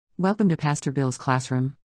Welcome to Pastor Bill's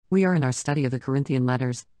classroom. We are in our study of the Corinthian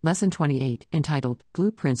letters, Lesson 28, entitled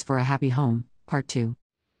Blueprints for a Happy Home, Part 2.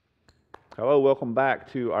 Hello, welcome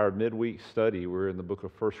back to our midweek study. We're in the book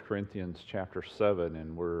of 1 Corinthians chapter 7,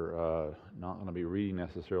 and we're not going to be reading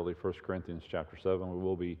necessarily 1 Corinthians chapter 7. We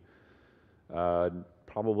will be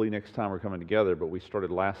probably next time we're coming together, but we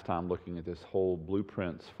started last time looking at this whole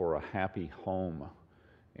blueprints for a happy home,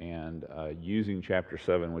 and using chapter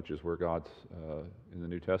 7, which is where God's, in the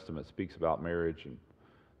New Testament, speaks about marriage and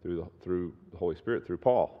through the Holy Spirit, through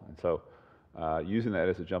Paul. And so using that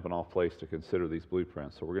as a jumping off place to consider these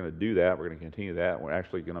blueprints. So we're going to do that. We're going to continue that. We're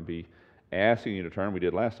actually going to be asking you to turn, we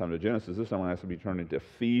did last time, to Genesis. This time we're going to ask you to turn into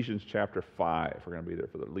Ephesians chapter 5. We're going to be there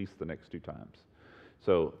for at least the next two times.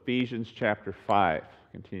 So Ephesians chapter 5,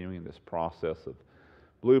 continuing this process of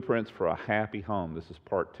blueprints for a happy home. This is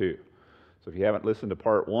part 2. So if you haven't listened to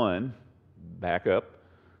part 1, back up,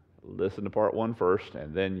 listen to part 1 first,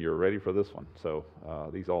 and then you're ready for this one. So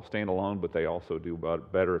these all stand alone, but they also do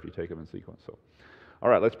better if you take them in sequence. So, all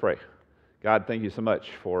right, let's pray. God, thank you so much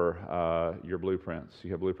for your blueprints. You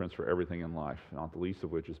have blueprints for everything in life, not the least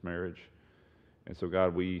of which is marriage. And so,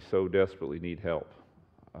 God, we so desperately need help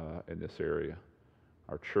in this area.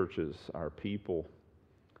 Our churches, our people,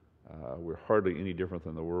 we're hardly any different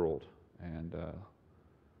than the world. And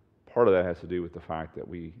part of that has to do with the fact that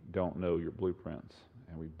we don't know your blueprints,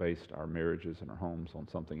 and we've based our marriages and our homes on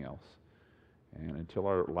something else. And until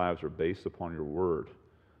our lives are based upon your word,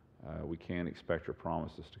 we can't expect your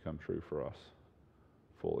promises to come true for us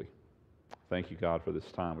fully. Thank you, God, for this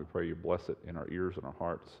time. We pray you bless it in our ears and our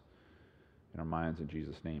hearts, in our minds, in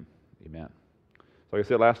Jesus' name. Amen. So like I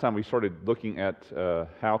said, last time we started looking at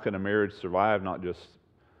how can a marriage survive, not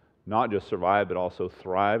just survive, but also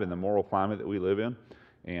thrive in the moral climate that we live in.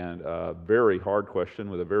 And a very hard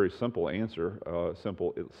question with a very simple answer,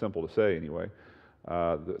 simple to say anyway.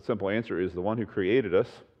 The simple answer is the one who created us,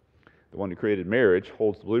 the one who created marriage,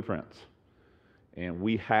 holds the blueprints. And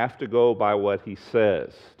we have to go by what he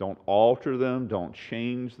says. Don't alter them, don't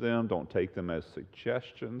change them, don't take them as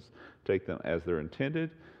suggestions, take them as they're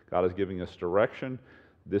intended. God is giving us direction.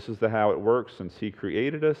 This is how it works. Since he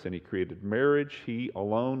created us and he created marriage, he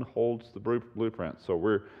alone holds the blueprint. So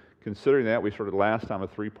we're considering that. We started last time a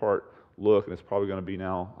 3-part look, and it's probably going to be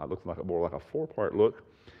now, it looks like more like a 4-part look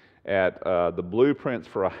at the blueprints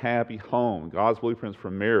for a happy home. God's blueprints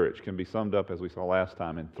for marriage can be summed up, as we saw last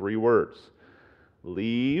time, in 3 words: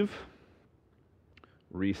 leave,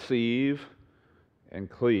 receive, and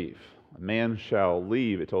cleave. A man shall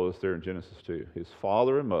leave, it told us there in Genesis 2, his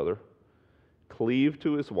father and mother, cleave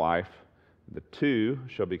to his wife, the two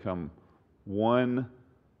shall become one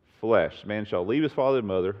flesh. A man shall leave his father and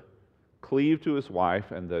mother, cleave to his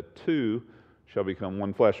wife, and the two shall become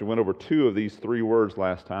one flesh. We went over 2 of these 3 words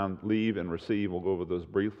last time, leave and receive. We'll go over those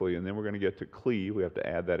briefly, and then we're going to get to cleave. We have to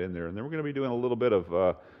add that in there. And then we're going to be doing a little bit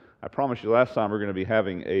of, I promised you last time, we're going to be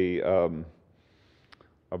having a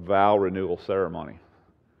vow renewal ceremony.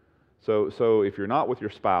 So if you're not with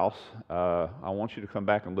your spouse, I want you to come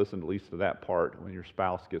back and listen at least to that part when your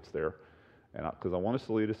spouse gets there. And because I want us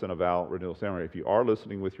to lead us in a vow renewal ceremony. If you are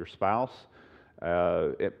listening with your spouse,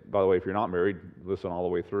 by the way, if you're not married, listen all the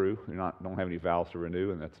way through. Don't have any vows to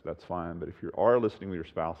renew, and that's fine. But if you are listening with your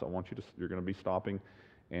spouse, I want you're going to be stopping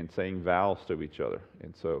and saying vows to each other.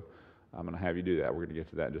 And so I'm going to have you do that. We're going to get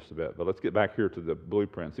to that in just a bit. But let's get back here to the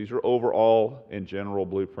blueprints. These are overall and general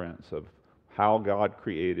blueprints of how God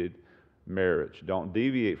created marriage. Don't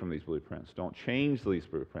deviate from these blueprints. Don't change these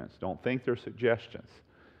blueprints. Don't think they're suggestions.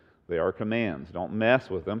 They are commands. Don't mess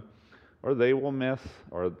with them, or they will mess,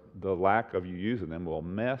 or the lack of you using them will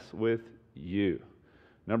mess with you.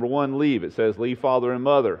 Number 1, leave. It says leave father and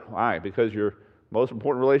mother. Why? Because your most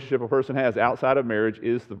important relationship a person has outside of marriage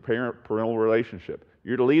is the parent-parental relationship.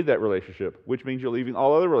 You're to leave that relationship, which means you're leaving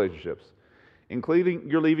all other relationships, including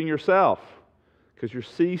you're leaving yourself, because you're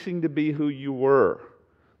ceasing to be who you were.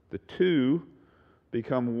 The two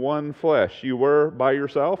become one flesh. You were by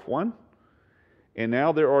yourself, one, and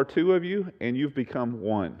now there are 2 of you, and you've become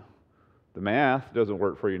one. The math doesn't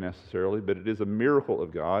work for you necessarily, but it is a miracle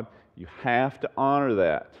of God. You have to honor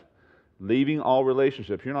that. Leaving all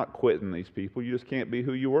relationships. You're not quitting these people. You just can't be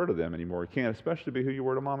who you were to them anymore. You can't especially be who you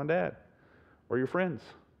were to mom and dad or your friends,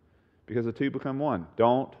 because the 2 become one.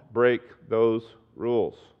 Don't break those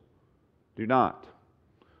rules. Do not.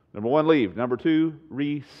 Number 1, leave. Number 2,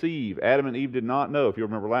 receive. Adam and Eve did not know, if you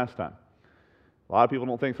remember last time. A lot of people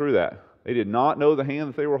don't think through that. They did not know the hand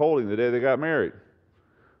that they were holding the day they got married.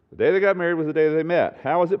 The day they got married was the day they met.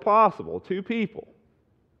 How is it possible 2 people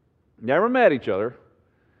never met each other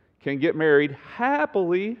can get married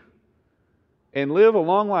happily and live a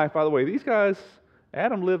long life? By the way, these guys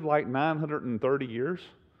Adam lived like 930 years,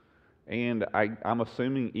 and I'm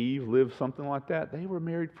assuming Eve lived something like that. They were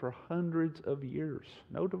married for hundreds of years.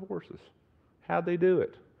 No divorces. How'd they do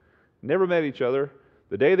it? Never met each other.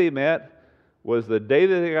 The day they met was the day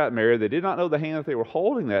that they got married. They did not know the hand that they were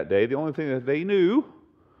holding that day. The only thing that they knew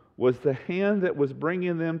was the hand that was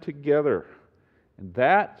bringing them together. And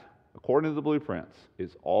that, according to the blueprints,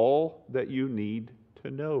 is all that you need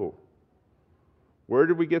to know. Where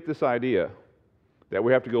did we get this idea? That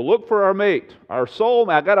we have to go look for our mate, our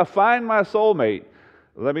soulmate. I got to find my soulmate.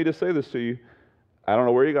 Let me just say this to you. I don't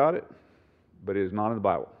know where you got it, but it is not in the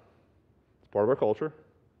Bible. It's part of our culture.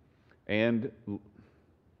 And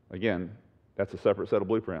again, that's a separate set of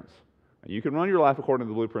blueprints. You can run your life according to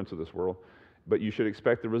the blueprints of this world, but you should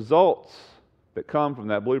expect the results that come from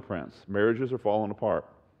that blueprints. Marriages are falling apart.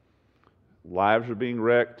 Lives are being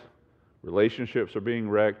wrecked. Relationships are being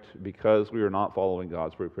wrecked because we are not following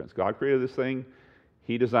God's blueprints. God created this thing.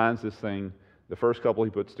 He designs this thing. The first couple He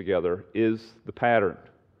puts together is the pattern.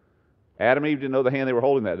 Adam and Eve didn't know the hand they were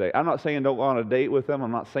holding that day. I'm not saying don't go on a date with them.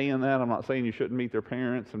 I'm not saying that. I'm not saying you shouldn't meet their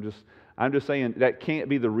parents. I'm just saying that can't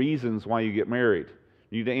be the reasons why you get married.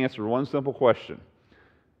 You need to answer one simple question.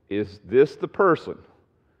 Is this the person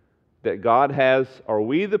that God has, are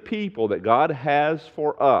we the people that God has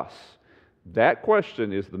for us? That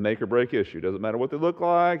question is the make or break issue. It doesn't matter what they look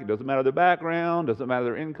like. It doesn't matter their background. It doesn't matter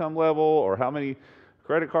their income level or how many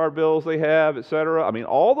credit card bills they have, etc. I mean,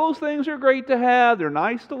 all those things are great to have. They're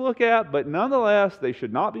nice to look at, but nonetheless, they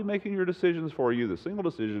should not be making your decisions for you. The single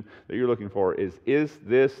decision that you're looking for is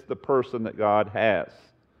this the person that God has?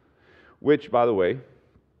 Which, by the way,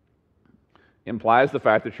 implies the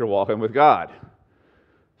fact that you're walking with God.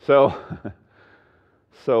 So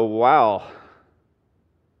wow,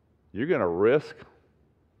 you're going to risk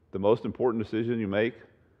the most important decision you make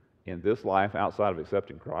in this life outside of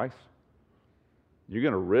accepting Christ? You're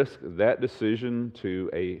going to risk that decision to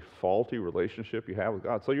a faulty relationship you have with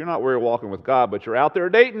God. So you're not really walking with God, but you're out there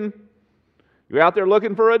dating. You're out there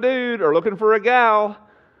looking for a dude or looking for a gal.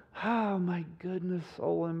 Oh my goodness,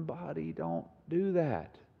 soul and body, don't do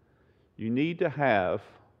that. You need to have,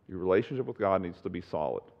 your relationship with God needs to be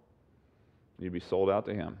solid. You need to be sold out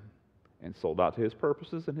to Him and sold out to His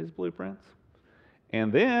purposes and His blueprints.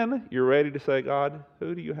 And then you're ready to say, God,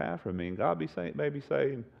 who do you have for me? And God may be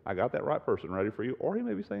saying, I got that right person ready for you. Or He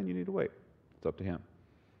may be saying, you need to wait. It's up to Him.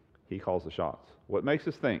 He calls the shots. What makes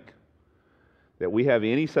us think that we have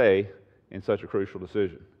any say in such a crucial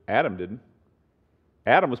decision? Adam didn't.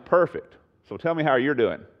 Adam was perfect. So tell me how you're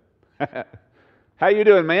doing. How you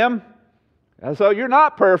doing, ma'am? And so you're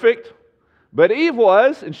not perfect, but Eve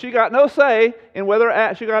was, and she got no say in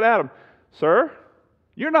whether she got Adam. Sir,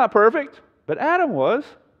 you're not perfect. But Adam was,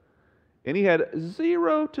 and he had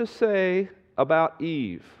zero to say about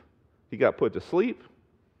Eve. He got put to sleep.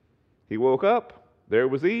 He woke up. There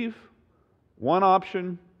was Eve. One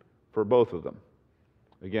option for both of them.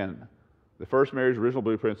 Again, the first marriage original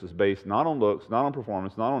blueprints is based not on looks, not on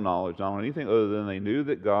performance, not on knowledge, not on anything other than they knew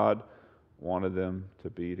that God wanted them to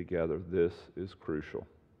be together. This is crucial.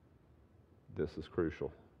 This is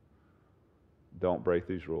crucial. Don't break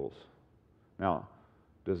these rules. Now,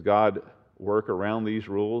 does God work around these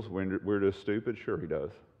rules when we're just stupid? Sure He does.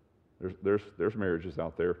 There's marriages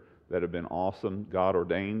out there that have been awesome, God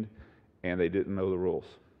ordained, and they didn't know the rules.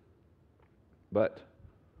 But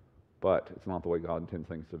it's not the way God intends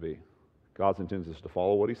things to be. God's intends us to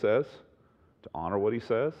follow what He says, to honor what He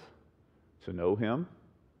says, to know Him.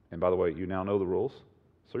 And by the way, you now know the rules,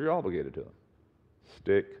 so you're obligated to them.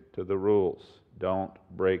 Stick to the rules. Don't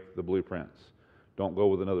break the blueprints. Don't go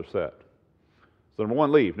with another set. So number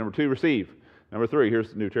 1, leave. Number 2, receive. Number 3, here's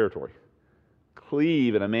the new territory.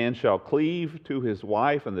 Cleave, and a man shall cleave to his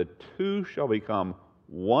wife, and the two shall become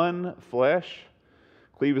one flesh.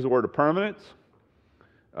 Cleave is a word of permanence.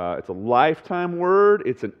 It's a lifetime word.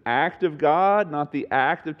 It's an act of God, not the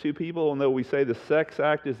act of two people, although we say the sex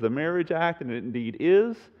act is the marriage act, and it indeed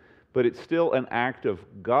is, but it's still an act of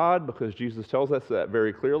God because Jesus tells us that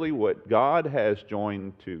very clearly, what God has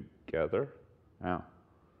joined together. Now,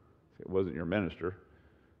 it wasn't your minister,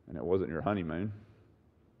 and it wasn't your honeymoon.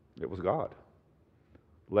 It was God.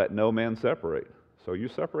 Let no man separate. So you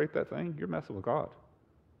separate that thing, you're messing with God.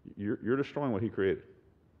 You're destroying what He created.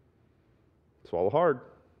 Swallow hard.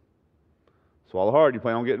 Swallow hard. You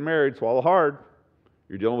plan on getting married, swallow hard.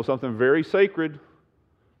 You're dealing with something very sacred,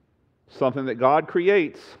 something that God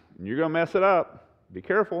creates, and you're going to mess it up. Be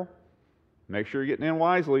careful. Make sure you're getting in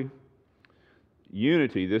wisely.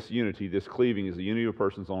 Unity, this cleaving is the unity of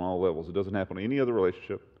persons on all levels. It doesn't happen in any other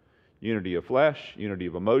relationship. Unity of flesh, unity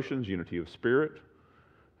of emotions, unity of spirit.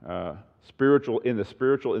 Spiritual in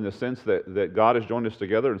the sense that God has joined us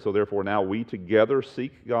together, and so therefore now we together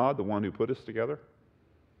seek God, the one who put us together.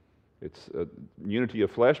 It's a unity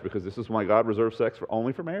of flesh, because this is why God reserves sex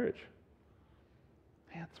only for marriage.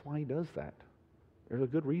 That's why He does that. There's a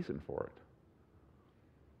good reason for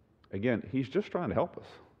it. Again, He's just trying to help us.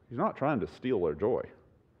 He's not trying to steal our joy,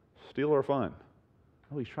 steal our fun.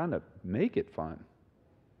 No, He's trying to make it fun.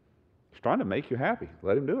 He's trying to make you happy.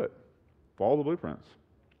 Let Him do it. Follow the blueprints.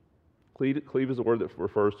 Cleave is a word that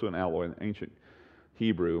refers to an alloy in ancient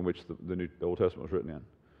Hebrew, in which the Old Testament was written in.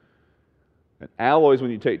 And alloys,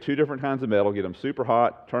 when you take two different kinds of metal, get them super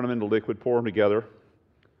hot, turn them into liquid, pour them together,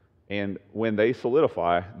 and when they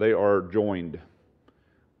solidify, they are joined.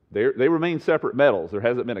 They remain separate metals. There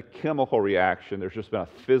hasn't been a chemical reaction. There's just been a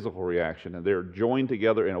physical reaction, and they're joined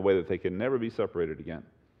together in a way that they can never be separated again.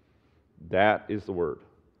 That is the word.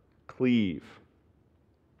 Cleave.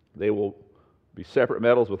 They will be separate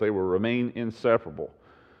metals, but they will remain inseparable.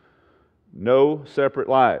 No separate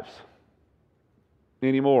lives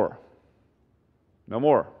anymore. No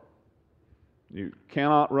more. You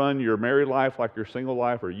cannot run your married life like your single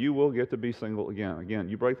life, or you will get to be single again. Again,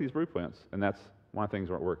 you break these blueprints, and that's why things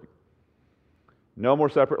aren't working. No more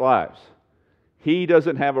separate lives. He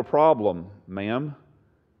doesn't have a problem, ma'am.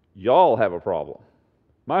 Y'all have a problem.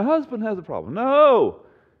 My husband has a problem. No,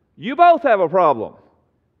 you both have a problem.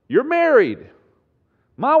 You're married.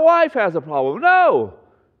 My wife has a problem. No,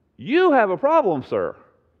 you have a problem, sir,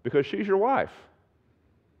 because she's your wife.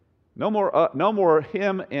 No more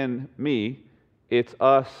him and me. It's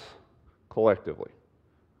us collectively.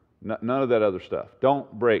 None of that other stuff.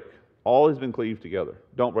 Don't break. All has been cleaved together.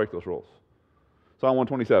 Don't break those rules. Psalm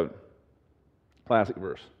 127, classic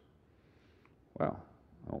verse. Wow,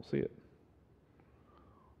 I don't see it.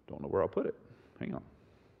 Don't know where I'll put it. Hang on.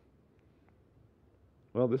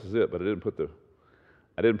 Well, this is it, but I didn't put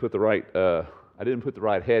the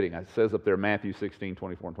right heading. It says up there Matthew 16,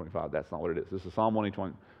 24 and 25. That's not what it is. This is Psalm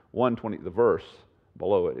 120. The verse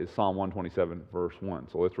below it is Psalm 127, verse 1.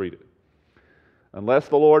 So let's read it. Unless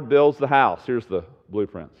the Lord builds the house, here's the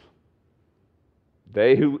blueprints.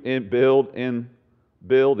 They who build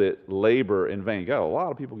it labor in vain. Got a lot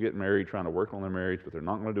of people getting married, trying to work on their marriage, but they're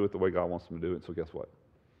not going to do it the way God wants them to do it. So guess what?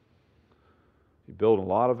 You build a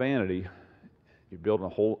lot of vanity.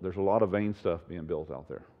 There's a lot of vain stuff being built out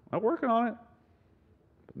there. I'm working on it,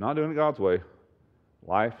 but not doing it God's way.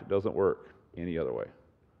 Life doesn't work any other way.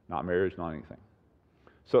 Not marriage, not anything.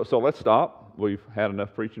 So let's stop. We've had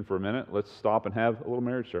enough preaching for a minute. Let's stop and have a little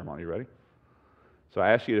marriage ceremony. You ready? So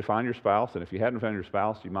I ask you to find your spouse, and if you hadn't found your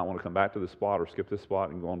spouse, you might want to come back to this spot or skip this spot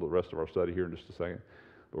and go on to the rest of our study here in just a second.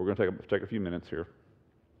 But we're going to take a few minutes here,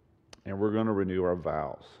 and we're going to renew our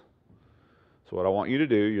vows. So what I want you to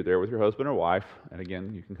do, you're there with your husband or wife, and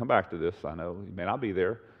again, you can come back to this. I know you may not be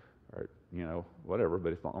there, or whatever,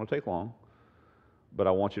 but it's not going to take long. But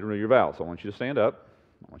I want you to renew your vows. So I want you to stand up.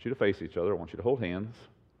 I want you to face each other. I want you to hold hands.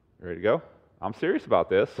 You ready to go? I'm serious about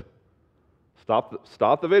this.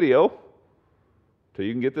 Stop the video till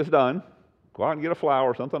you can get this done. Go out and get a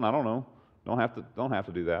flower or something. I don't know. Don't have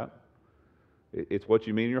to do that. It's what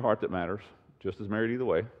you mean in your heart that matters. Just as married either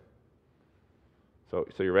way. So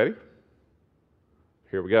you ready?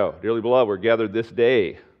 Here we go. Dearly beloved, we're gathered this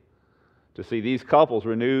day to see these couples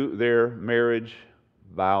renew their marriage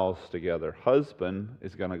vows together. Husband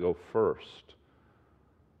is going to go first.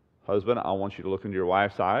 Husband, I want you to look into your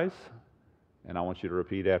wife's eyes, and I want you to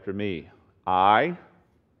repeat after me. I,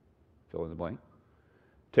 fill in the blank,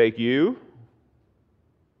 take you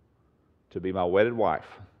to be my wedded wife.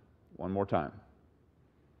 One more time.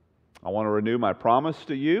 I want to renew my promise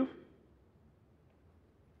to you.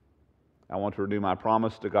 I want to renew my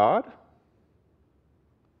promise to God.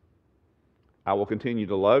 I will continue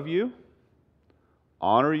to love you,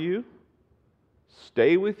 honor you,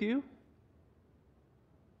 stay with you,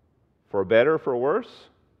 for better, for worse,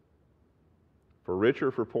 for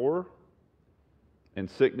richer, for poorer, in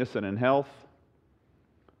sickness and in health,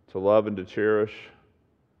 to love and to cherish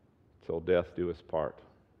till death do us part.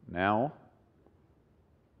 Now,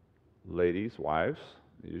 ladies, wives,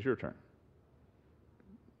 it is your turn.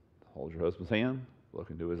 Hold your husband's hand, look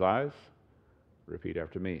into his eyes, repeat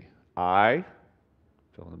after me. I,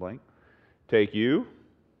 fill in the blank, take you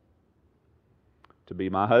to be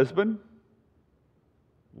my husband.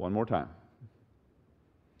 One more time.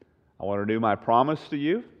 I want to renew my promise to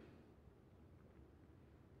you.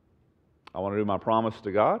 I want to renew my promise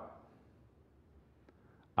to God.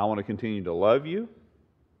 I want to continue to love you,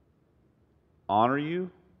 honor you,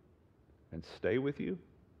 and stay with you.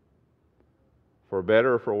 For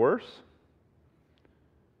better or for worse,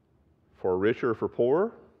 for richer or for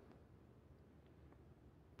poorer,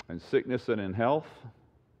 in sickness and in health,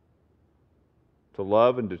 to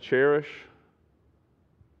love and to cherish,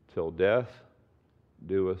 till death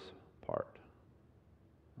do us part.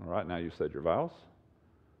 All right, now you've said your vows.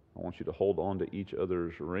 I want you to hold on to each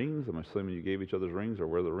other's rings. I'm assuming you gave each other's rings or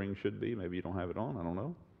where the ring should be. Maybe you don't have it on. I don't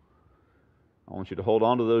know. I want you to hold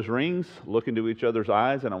on to those rings, look into each other's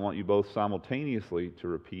eyes, and I want you both simultaneously to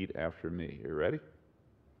repeat after me. Are you ready?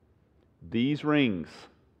 These rings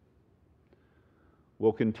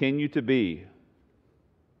will continue to be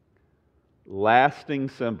lasting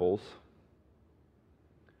symbols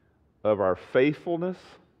of our faithfulness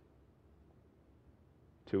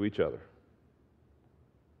to each other.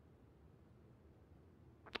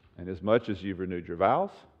 And as much as you've renewed your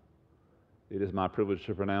vows, it is my privilege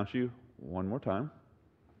to pronounce you one more time,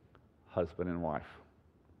 husband and wife.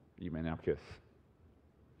 You may now kiss.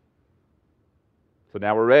 So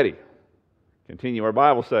now we're ready. Continue our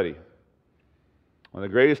Bible study. One of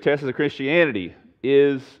the greatest tests of Christianity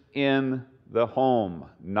is in the home,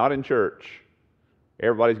 not in church.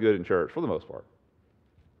 Everybody's good in church, for the most part.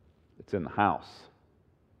 It's in the house,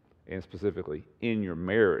 and specifically in your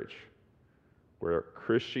marriage, where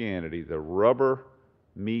Christianity, the rubber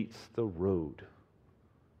meets the road.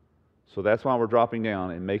 So that's why we're dropping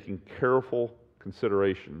down and making careful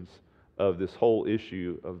considerations of this whole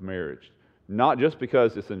issue of marriage. Not just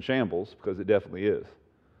because it's in shambles, because it definitely is,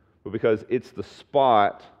 but because it's the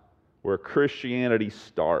spot where Christianity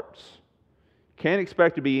starts. Can't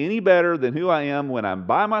expect to be any better than who I am when I'm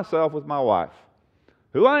by myself with my wife.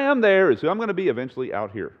 Who I am there is who I'm going to be eventually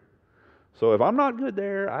out here. So if I'm not good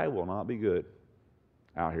there, I will not be good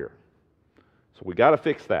out here. So we got to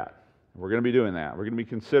fix that. We're going to be doing that. We're going to be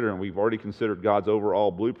considering, we've already considered God's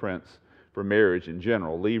overall blueprints for marriage in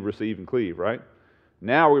general. Leave, receive, and cleave, right?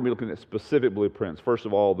 Now we're going to be looking at specific blueprints. First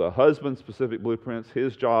of all, the husband's specific blueprints,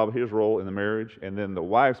 his job, his role in the marriage, and then the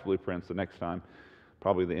wife's blueprints the next time,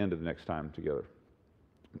 probably the end of the next time together.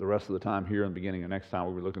 The rest of the time here and the beginning of next time,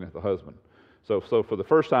 we'll be looking at the husband. So for the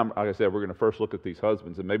first time, like I said, we're going to first look at these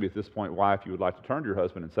husbands, and maybe at this point, wife, you would like to turn to your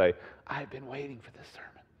husband and say, I've been waiting for this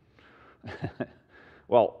sermon.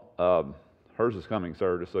 Well, hers is coming,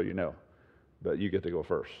 sir, just so you know. But you get to go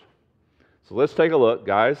first. So let's take a look,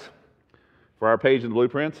 guys, for our page in the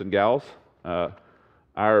blueprints, and gals. The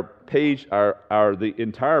entire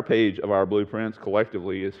page of our blueprints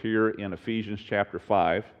collectively is here in Ephesians chapter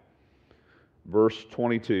 5, verse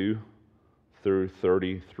 22 through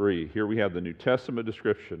 33. Here we have the New Testament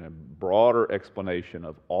description and broader explanation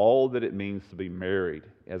of all that it means to be married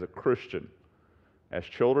as a Christian, as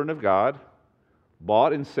children of God,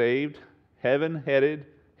 bought and saved, heaven-headed,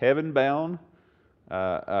 heaven-bound,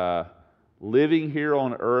 living here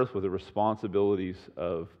on earth with the responsibilities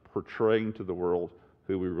of portraying to the world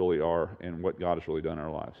who we really are and what God has really done in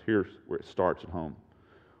our lives. Here's where it starts at home.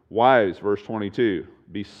 Wives, verse 22,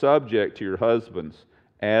 be subject to your husbands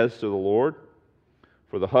as to the Lord,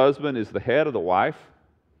 for the husband is the head of the wife,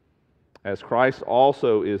 as Christ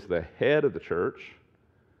also is the head of the church,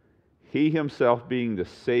 he himself being the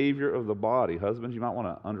Savior of the body. Husbands, you might want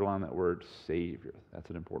to underline that word, Savior. That's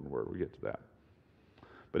an important word. We'll get to that.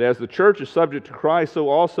 But as the church is subject to Christ, so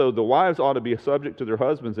also the wives ought to be subject to their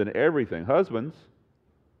husbands in everything. Husbands,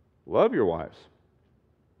 love your wives,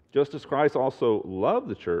 just as Christ also loved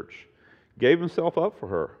the church, gave himself up for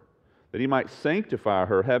her, that he might sanctify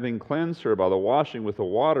her, having cleansed her by the washing with the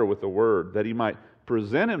water with the word, that he might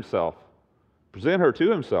present her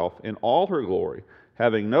to himself in all her glory,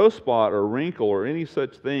 having no spot or wrinkle or any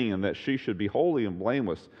such thing, and that she should be holy and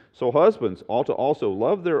blameless. So husbands ought to also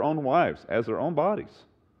love their own wives as their own bodies.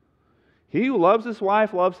 He who loves his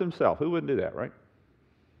wife loves himself. Who wouldn't do that, right?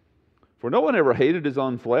 For no one ever hated his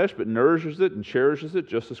own flesh, but nourishes it and cherishes it,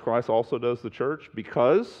 just as Christ also does the church,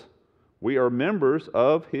 because we are members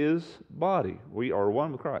of his body. We are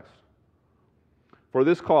one with Christ. For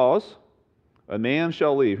this cause, a man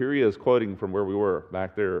shall leave. Here he is quoting from where we were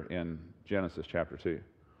back there in Genesis chapter 2.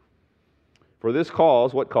 For this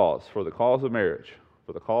cause, what cause? For the cause of marriage.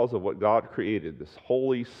 For the cause of what God created, this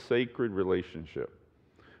holy, sacred relationship.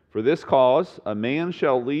 For this cause, a man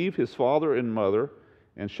shall leave his father and mother,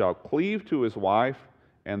 and shall cleave to his wife,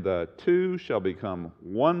 and the two shall become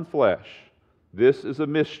one flesh. This is a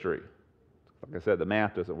mystery. Like I said, the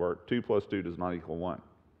math doesn't work. 2 plus 2 does not equal 1.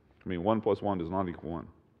 1 plus 1 does not equal 1.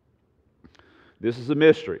 This is a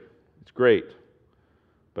mystery. It's great.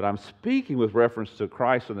 But I'm speaking with reference to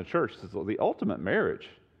Christ and the church. The ultimate marriage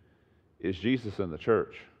is Jesus and the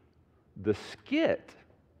church. The skit,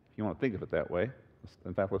 if you want to think of it that way,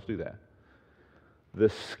 in fact, let's do that. The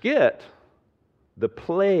skit, the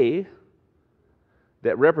play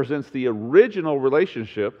that represents the original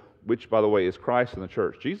relationship which, by the way, is Christ and the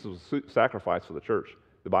church. Jesus was sacrificed for the church,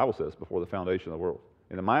 the Bible says, before the foundation of the world.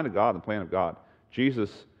 In the mind of God and the plan of God,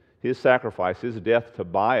 Jesus, his sacrifice, his death to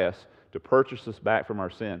buy us, to purchase us back from our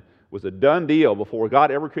sin, was a done deal before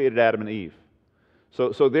God ever created Adam and Eve.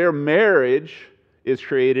 So their marriage is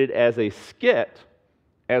created as a skit,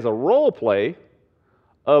 as a role play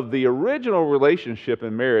of the original relationship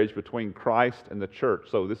in marriage between Christ and the church.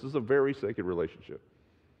 So this is a very sacred relationship.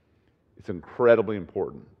 It's incredibly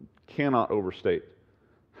important. Cannot overstate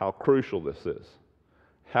how crucial this is,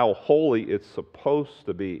 how holy it's supposed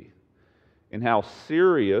to be, and how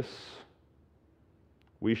serious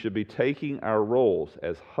we should be taking our roles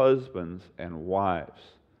as husbands and wives.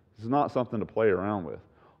 This is not something to play around with.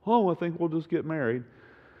 Oh, I think we'll just get married.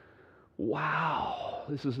 Wow,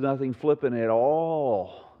 this is nothing flippant at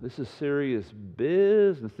all. This is serious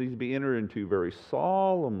business. It needs to be entered into very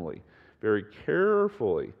solemnly, very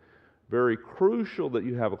carefully. Very crucial that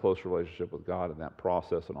you have a close relationship with God in that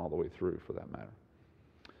process and all the way through, for that matter.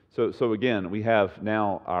 So again, we have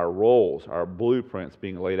now our roles, our blueprints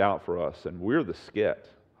being laid out for us, and we're the skit,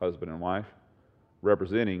 husband and wife,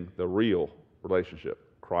 representing the real relationship,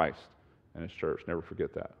 Christ and his church. Never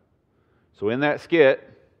forget that. So in that skit,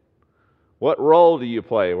 what role do you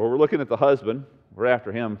play? Well, we're looking at the husband. We're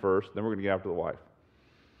after him first, then we're going to get after the wife.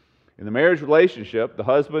 In the marriage relationship, the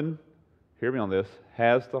husband, hear me on this,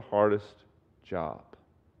 has the hardest job.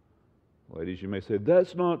 Ladies, you may say,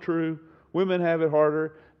 that's not true. Women have it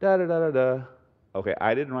harder. Da-da-da-da-da. Okay,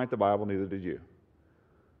 I didn't write the Bible, neither did you.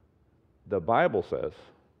 The Bible says,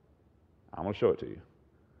 I'm going to show it to you,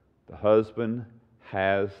 the husband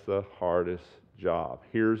has the hardest job.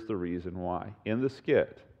 Here's the reason why. In the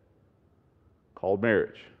skit called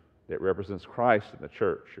marriage that represents Christ and the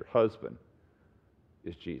church, your husband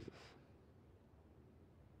is Jesus.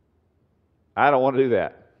 I don't want to do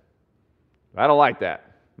that. I don't like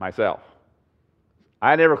that myself.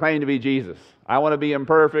 I never claimed to be Jesus. I want to be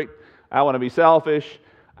imperfect. I want to be selfish.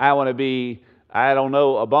 I want to be, I don't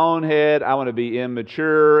know, a bonehead. I want to be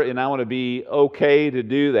immature, and I want to be okay to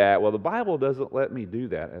do that. Well, the Bible doesn't let me do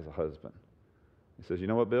that as a husband. It says, you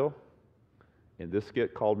know what, Bill? In this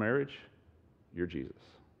skit called marriage, you're Jesus.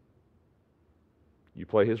 You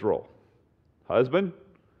play his role. Husband,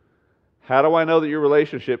 how do I know that in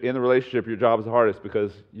the relationship, your job is the hardest?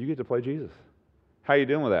 Because you get to play Jesus. How are you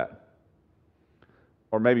doing with that?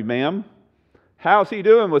 Or maybe, ma'am, how's he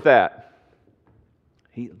doing with that?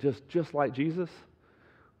 He just like Jesus?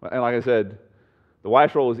 And like I said, the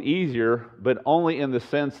wife's role is easier, but only in the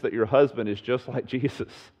sense that your husband is just like Jesus.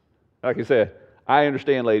 Like I said, I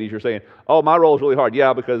understand, ladies, you're saying, oh, my role is really hard.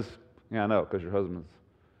 Yeah, because, I know, because your husband's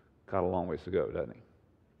got a long ways to go, doesn't he?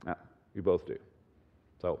 Yeah, you both do.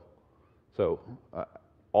 So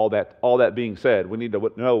all that being said, we need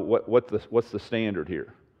to know what's the standard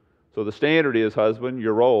here. So the standard is, husband,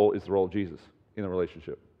 your role is the role of Jesus in the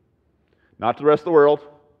relationship. Not to the rest of the world,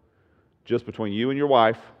 just between you and your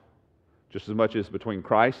wife, just as much as between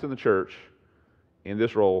Christ and the church. In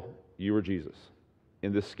this role, you are Jesus.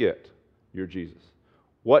 In this skit, you're Jesus.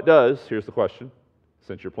 Here's the question,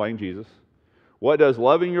 since you're playing Jesus, what does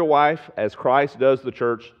loving your wife as Christ does the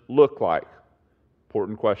church look like?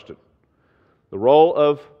 Important question. The role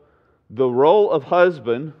of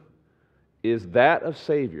husband is that of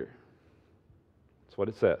Savior. That's what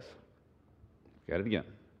it says. Got it again.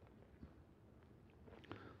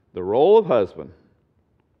 The role of the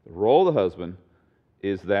husband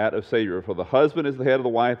is that of Savior. For the husband is the head of the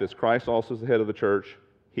wife, as Christ also is the head of the church,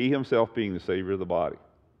 he himself being the Savior of the body.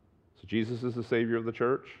 So Jesus is the Savior of the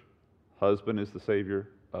church. Husband is the Savior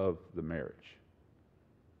of the marriage.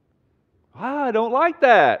 I don't like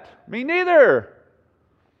that. Me neither.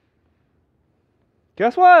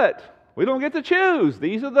 Guess what? We don't get to choose.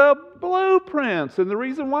 These are the blueprints. And the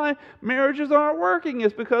reason why marriages aren't working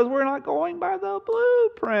is because we're not going by the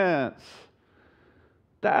blueprints.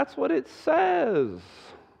 That's what it says.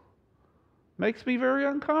 Makes me very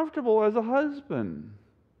uncomfortable as a husband.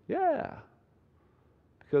 Yeah.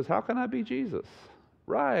 Because how can I be Jesus?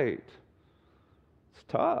 Right. It's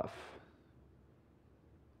tough.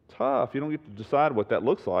 You don't get to decide what that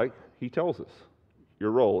looks like. He tells us.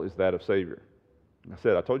 Your role is that of Savior.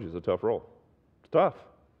 I told you it's a tough role. It's tough.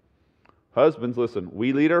 Husbands, listen,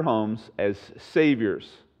 we lead our homes as saviors,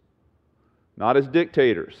 not as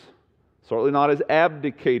dictators, certainly not as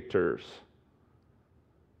abdicators.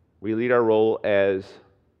 We lead our role as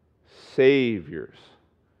saviors.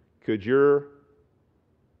 Could your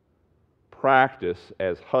practice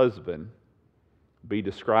as husband be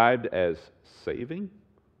described as saving?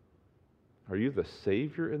 Are you the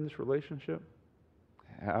Savior in this relationship?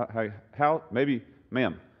 How maybe,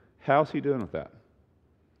 ma'am, how's he doing with that?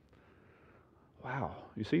 Wow.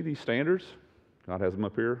 You see these standards? God has them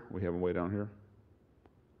up here. We have them way down here.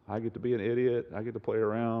 I get to be an idiot. I get to play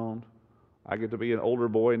around. I get to be an older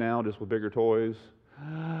boy now just with bigger toys.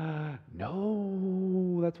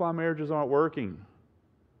 No, that's why marriages aren't working.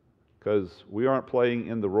 Because we aren't playing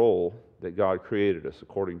in the role that God created us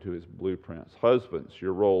according to His blueprints. Husbands,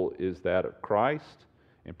 your role is that of Christ,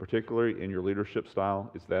 and particularly in your leadership style,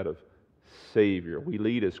 is that of Savior. We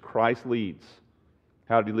lead as Christ leads.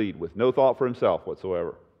 How did He lead? With no thought for Himself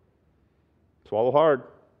whatsoever. Swallow hard.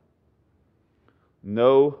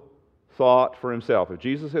 No thought for Himself. If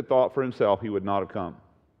Jesus had thought for Himself, He would not have come.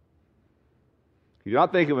 He did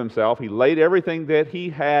not think of Himself. He laid everything that He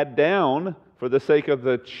had down for the sake of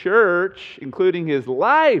the church, including His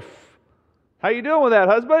life. How you doing with that,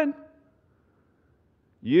 husband?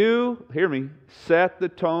 You, hear me, set the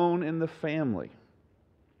tone in the family.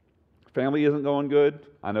 Family isn't going good.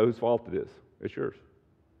 I know whose fault it is. It's yours.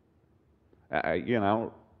 I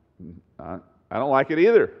don't like it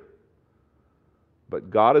either.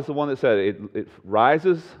 But God is the one that said it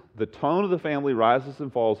rises, the tone of the family rises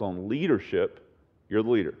and falls on leadership. You're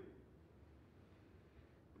the leader.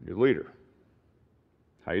 You're the leader.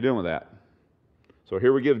 How you doing with that? So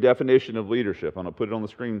here we give definition of leadership. I'm going to put it on the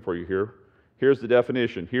screen for you here. Here's the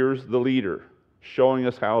definition. Here's the leader showing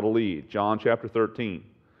us how to lead. John chapter 13,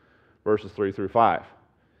 verses 3 through 5.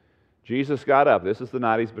 Jesus got up. This is the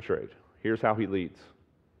night He's betrayed. Here's how He leads.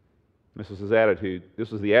 This was His attitude.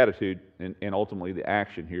 This was the attitude and ultimately the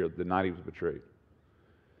action here the night He was betrayed.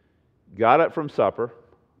 Got up from supper,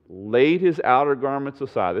 laid His outer garments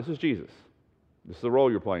aside. This is Jesus. This is the role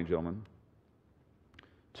you're playing, gentlemen.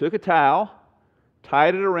 Took a towel,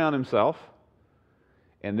 tied it around Himself,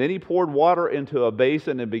 and then He poured water into a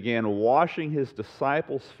basin and began washing His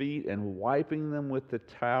disciples' feet and wiping them with the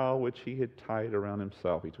towel which He had tied around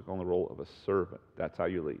Himself. He took on the role of a servant. That's how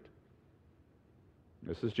you lead.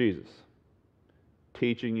 This is Jesus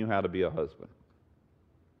teaching you how to be a husband.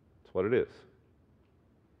 That's what it is.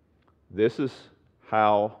 This is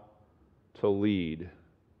how to lead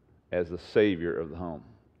as the Savior of the home.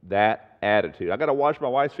 That attitude. I got to wash my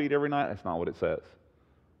wife's feet every night. That's not what it says.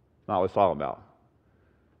 It's not what it's talking about.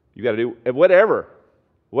 You got to do whatever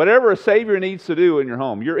a Savior needs to do in your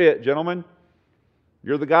home. You're it, gentlemen.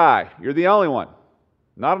 You're the guy. You're the only one.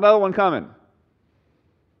 Not another one coming.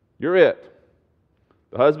 You're it.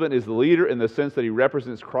 The husband is the leader in the sense that he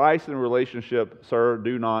represents Christ in a relationship. Sir,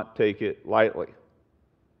 do not take it lightly.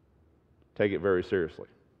 Take it very seriously.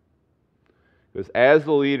 Because as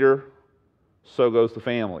the leader, so goes the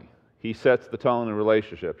family. He sets the tone in a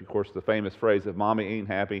relationship. Of course, the famous phrase, if mommy ain't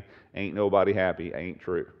happy, ain't nobody happy, ain't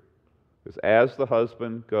true. Because as the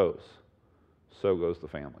husband goes, so goes the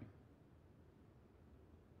family.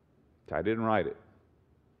 I didn't write it.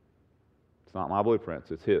 It's not my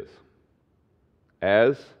blueprints, it's his.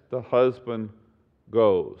 As the husband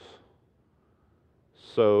goes,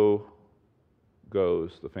 so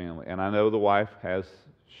goes the family. And I know the wife has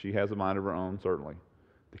a mind of her own, certainly.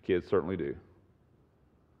 The kids certainly do.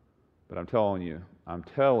 But I'm telling you,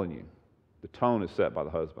 the tone is set by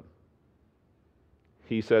the husband.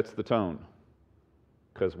 He sets the tone.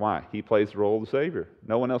 Because why? He plays the role of the Savior.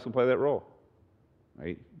 No one else can play that role.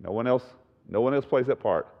 Right? No one else plays that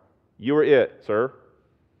part. You are it, sir.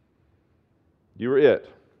 You are it.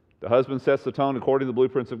 The husband sets the tone according to the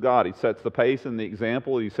blueprints of God. He sets the pace and the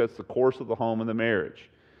example. He sets the course of the home and the marriage.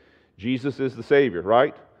 Jesus is the Savior,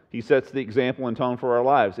 right? He sets the example and tone for our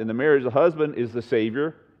lives. In the marriage, the husband is the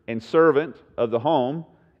Savior and servant of the home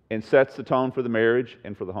and sets the tone for the marriage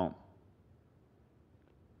and for the home.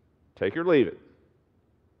 Take it or leave it.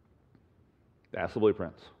 That's the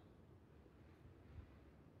blueprints.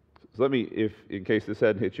 So let me, in case this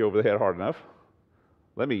hadn't hit you over the head hard enough,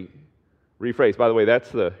 let me rephrase. By the way,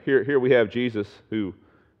 that's here we have Jesus who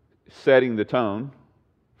setting the tone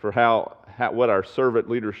for what our servant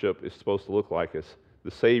leadership is supposed to look like as the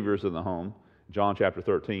saviors in the home. John chapter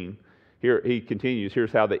 13. Here he continues.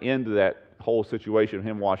 Here's how the end of that whole situation of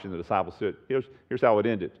him washing the disciples' feet. Here's how it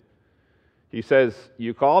ended. He says,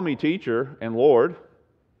 "You call me teacher and Lord,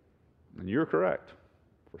 and you're correct,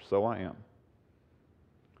 for so I am.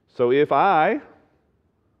 So if I,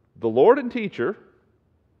 the Lord and teacher,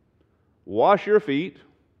 wash your feet,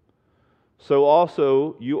 so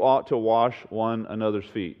also you ought to wash one another's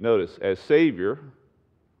feet." Notice, as Savior,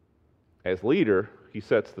 as leader, he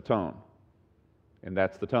sets the tone. And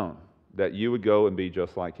that's the tone, that you would go and be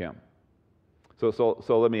just like him. So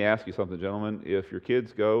let me ask you something, gentlemen. If your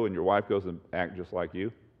kids go and your wife goes and act just like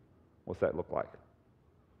you, what's that look like?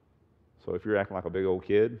 So if you're acting like a big old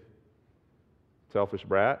kid, selfish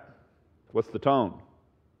brat, what's the tone?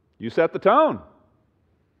 You set the tone.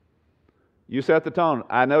 You set the tone.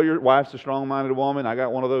 I know your wife's a strong-minded woman. I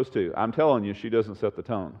got one of those too. I'm telling you, she doesn't set the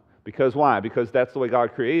tone. Because why? Because that's the way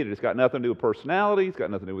God created it. It's got nothing to do with personality. It's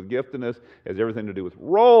got nothing to do with giftedness. It has everything to do with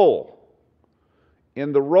role.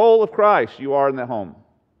 In the role of Christ, you are in that home.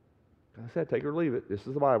 Like I said, take it or leave it. This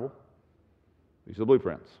is the Bible. These are the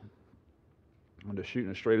blueprints. I'm just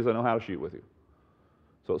shooting as straight as I know how to shoot with you.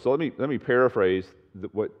 So let me paraphrase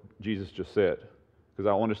what Jesus just said, because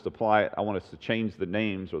I want us to apply it. I want us to change the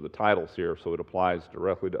names or the titles here so it applies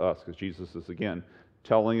directly to us, because Jesus is again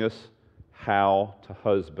telling us how to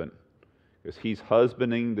husband, because he's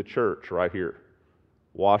husbanding the church right here,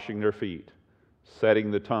 washing their feet, setting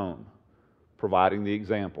the tone, providing the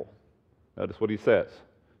example. Notice what he says.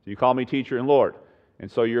 So you call me teacher and Lord, and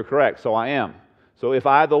so you're correct. So I am. So if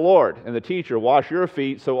I, the Lord, and the teacher, wash your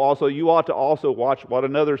feet, so also you ought to also wash one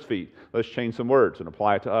another's feet. Let's change some words and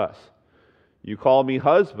apply it to us. You call me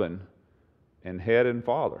husband and head and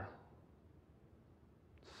father.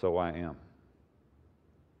 So I am.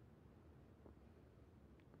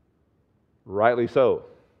 Rightly so.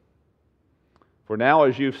 For now,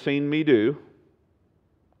 as you've seen me do,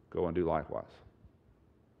 go and do likewise.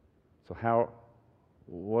 So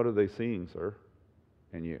what are they seeing, sir,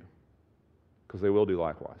 in you? Because they will do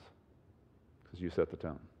likewise. Because you set the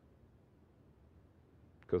tone.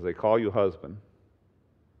 Because they call you husband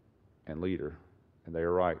and leader, and they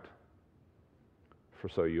are right. For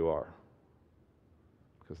so you are.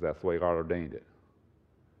 Because that's the way God ordained it.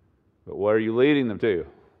 But what are you leading them to?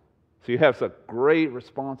 So you have such great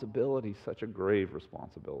responsibility, such a grave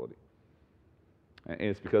responsibility. And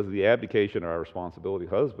it's because of the abdication of our responsibility,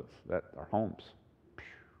 husbands, that our homes.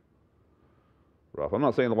 Rough. I'm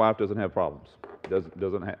not saying the wife doesn't have problems.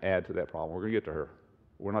 Doesn't add to that problem. We're going to get to her.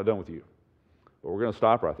 We're not done with you. But we're going to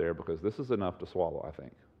stop right there because this is enough to swallow, I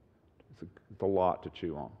think. It's a lot to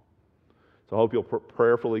chew on. So I hope you'll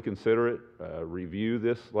prayerfully consider it, review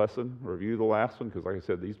this lesson, review the last one, because like I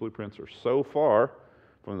said, these blueprints are so far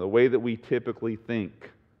from the way that we typically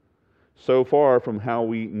think, so far from how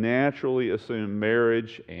we naturally assume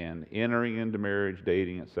marriage and entering into marriage,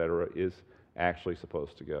 dating, etc., is actually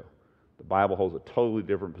supposed to go. The Bible holds a totally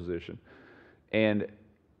different position. And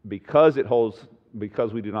because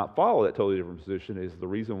we do not follow that totally different position is the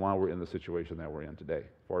reason why we're in the situation that we're in today,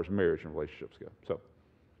 as far as marriage and relationships go. So,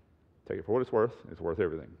 take it for what it's worth. It's worth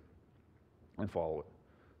everything. And follow it.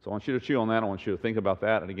 So I want you to chew on that. I want you to think about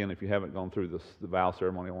that. And again, if you haven't gone through the vow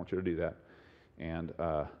ceremony, I want you to do that. And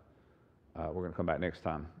we're going to come back next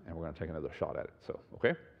time, and we're going to take another shot at it. So,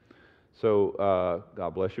 okay? So,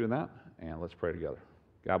 God bless you in that, and let's pray together.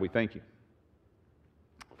 God, we thank you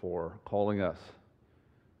for calling us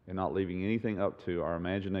and not leaving anything up to our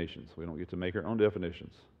imaginations. We don't get to make our own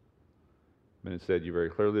definitions. But instead, you very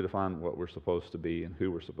clearly define what we're supposed to be and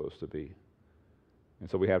who we're supposed to be. And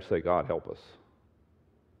so we have to say, God, help us.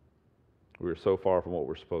 We are so far from what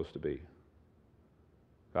we're supposed to be.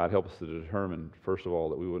 God, help us to determine, first of all,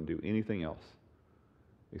 that we wouldn't do anything else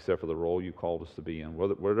except for the role you called us to be in,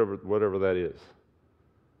 whatever that is.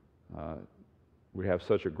 We have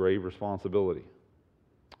such a grave responsibility.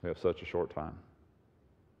 We have such a short time.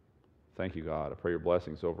 Thank you, God. I pray your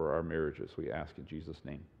blessings over our marriages. We ask in Jesus'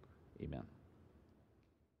 name. Amen.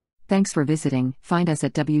 Thanks for visiting. Find us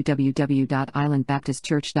at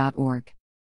www.islandbaptistchurch.org.